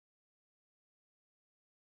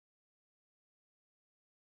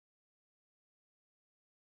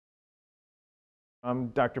I'm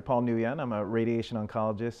Dr. Paul Nguyen. I'm a radiation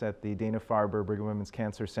oncologist at the Dana-Farber Brigham Women's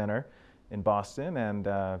Cancer Center in Boston, and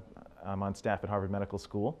I'm on staff at Harvard Medical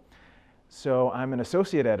School. So I'm an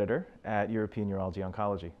associate editor at European Urology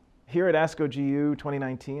Oncology. Here at ASCO GU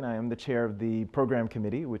 2019, I am the chair of the program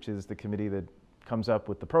committee, which is the committee that comes up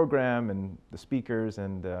with the program and the speakers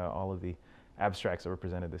and all of the abstracts that were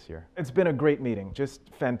presented this year. It's been a great meeting,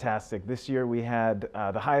 just fantastic. This year we had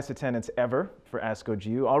the highest attendance ever for ASCO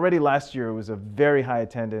GU. Already last year it was a very high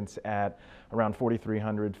attendance at around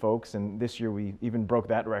 4,300 folks, and this year we even broke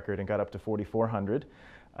that record and got up to 4,400.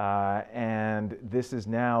 And this is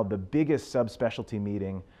now the biggest subspecialty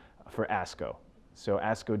meeting for ASCO. So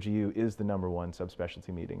ASCO GU is the #1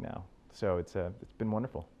 subspecialty meeting now. So it's been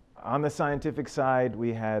wonderful. On the scientific side,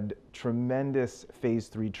 we had tremendous phase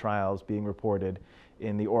 3 trials being reported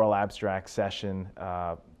in the oral abstract session.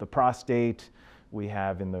 The prostate, we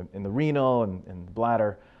have in the renal and the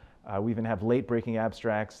bladder. We even have late-breaking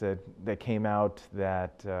abstracts that came out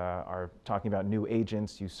that are talking about new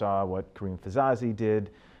agents. You saw what Karim Fizazi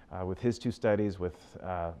did with his 2 studies with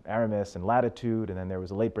Aramis and Latitude, and then there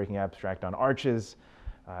was a late-breaking abstract on arches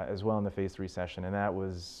as well in the phase 3 session, and that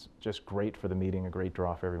was just great for the meeting, a great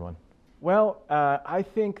draw for everyone. Well, I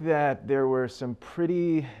think that there were some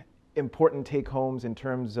pretty important take-homes in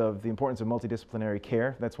terms of the importance of multidisciplinary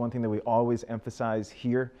care. That's one thing that we always emphasize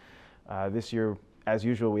here. This year, as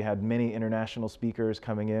usual, we had many international speakers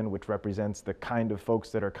coming in, which represents the kind of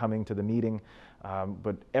folks that are coming to the meeting.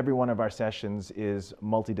 But every one of our sessions is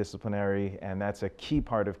multidisciplinary, and that's a key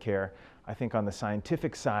part of care. I think on the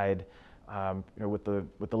scientific side, with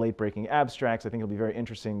the late-breaking abstracts, I think it'll be very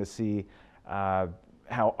interesting to see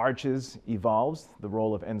how ARCHES evolves, the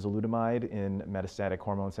role of enzalutamide in metastatic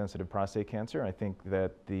hormone-sensitive prostate cancer. I think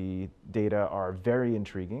that the data are very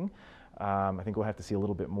intriguing. I think we'll have to see a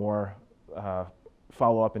little bit more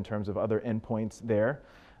follow-up in terms of other endpoints there.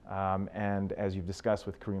 And as you've discussed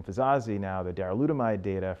with Karim Fizazi now, the darolutamide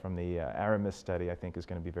data from the Aramis study I think is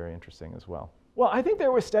going to be very interesting as well. Well, I think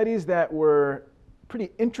there were studies that were pretty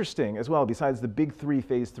interesting as well, besides the big 3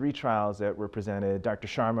 phase 3 trials that were presented. Dr.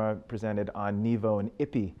 Sharma presented on Nivo and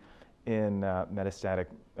Ipi in metastatic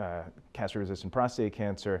castrate-resistant prostate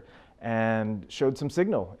cancer and showed some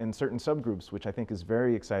signal in certain subgroups, which I think is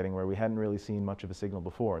very exciting, where we hadn't really seen much of a signal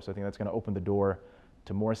before. So I think that's going to open the door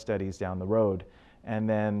to more studies down the road. And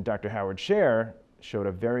then Dr. Howard Scher showed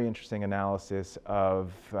a very interesting analysis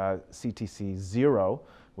of CTC 0,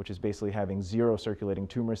 which is basically having 0 circulating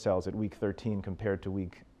tumor cells at week 13 compared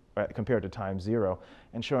to time 0,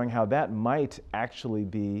 and showing how that might actually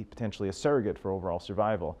be potentially a surrogate for overall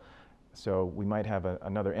survival. So we might have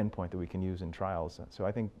another endpoint that we can use in trials. So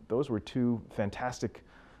I think those were 2 fantastic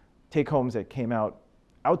take-homes that came out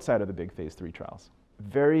outside of the big phase 3 trials.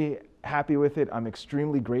 Very happy with it. I'm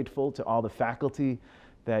extremely grateful to all the faculty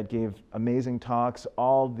that gave amazing talks,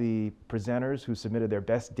 all the presenters who submitted their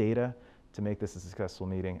best data to make this a successful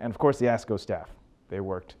meeting, and of course the ASCO staff. They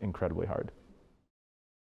worked incredibly hard.